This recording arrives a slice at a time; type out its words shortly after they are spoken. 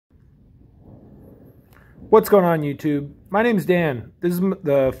What's going on, YouTube? My name's Dan. This is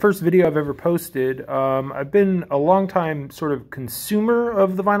the first video I've ever posted. I've been a long time sort of consumer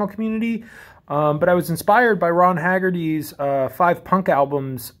of the vinyl community, but I was inspired by Ron Haggerty's 5 punk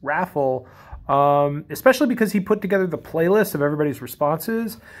albums raffle, especially because he put together the playlist of everybody's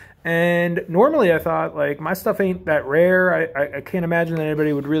responses. And normally I thought, like, my stuff ain't that rare. I can't imagine that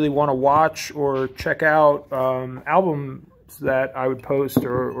anybody would really want to watch or check out albums that I would post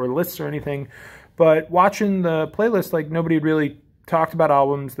or lists or anything. But watching the playlist, like, nobody had really talked about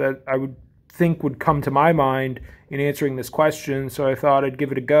albums that I would think would come to my mind in answering this question, so I thought I'd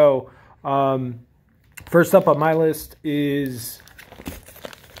give it a go. First up on my list is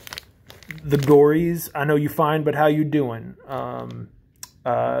The Gories. I Know You Fine, But How You Doing?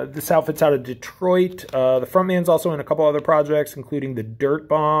 This outfit's out of Detroit. The frontman's also in a couple other projects, including the Dirt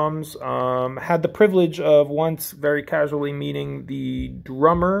Bombs. Had the privilege of once very casually meeting the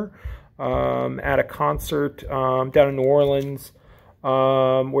drummer at a concert down in New Orleans,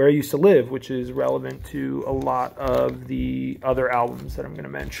 where I used to live, which is relevant to a lot of the other albums that I'm going to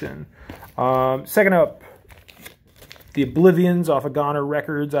mention. Second up, The Oblivions off of Goner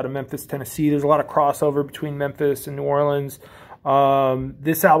Records out of Memphis, Tennessee. There's a lot of crossover between Memphis and New Orleans.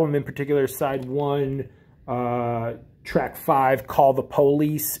 This album in particular, side 1, track 5, Call the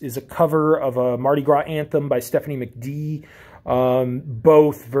Police, is a cover of a Mardi Gras anthem by Stephanie McDee.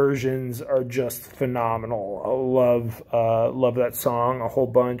 Both versions are just phenomenal. I love that song a whole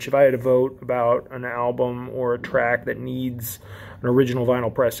bunch. If I had to vote about an album or a track that needs an original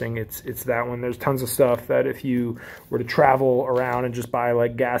vinyl pressing, it's that one. There's tons of stuff that if you were to travel around and just buy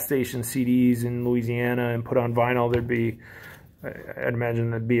like gas station CDs in Louisiana and put on vinyl, there'd be, I'd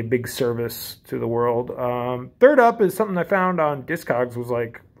imagine that'd be a big service to the world. Third up is something I found on Discogs, was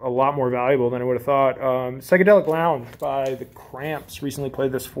like a lot more valuable than I would have thought. Psychedelic Lounge by The Cramps. Recently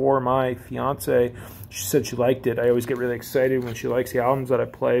played this for my fiance. She said she liked it. I always get really excited when she likes the albums that I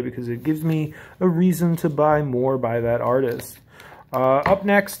play because it gives me a reason to buy more by that artist. Up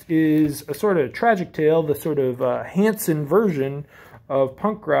next is a sort of tragic tale, the sort of Hanson version of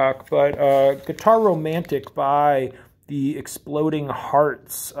punk rock, but Guitar Romantic by the Exploding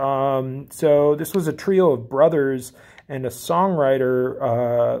Hearts. So this was a trio of brothers and a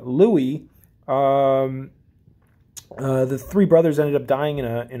songwriter, Louis. The 3 brothers ended up dying in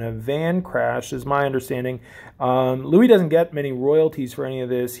a van crash, is my understanding. Louis doesn't get many royalties for any of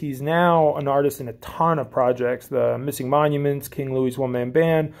this. He's now an artist in a ton of projects. The Missing Monuments, King Louis' one-man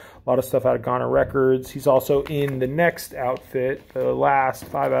band, a lot of stuff out of Goner Records. He's also in the next outfit, the last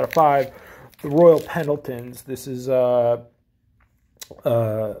 5 out of 5, the Royal Pendletons. This is a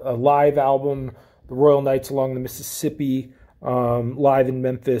live album, The Royal Nights Along the Mississippi, live in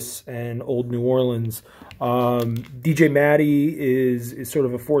Memphis and Old New Orleans. DJ Matty is sort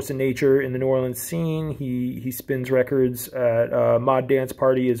of a force of nature in the New Orleans scene. He spins records at Mod Dance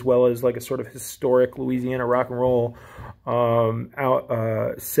Party, as well as like a sort of historic Louisiana rock and roll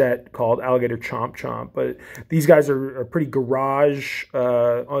set called Alligator Chomp Chomp. But these guys are pretty garage.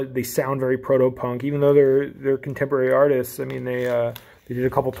 They sound very proto-punk, even though they're contemporary artists. I mean, they did a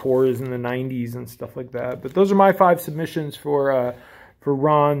couple tours in the 90s and stuff like that. But those are my 5 submissions for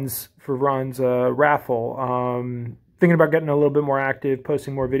Ron's raffle. Thinking about getting a little bit more active,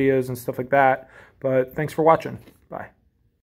 posting more videos and stuff like that. But thanks for watching. Bye.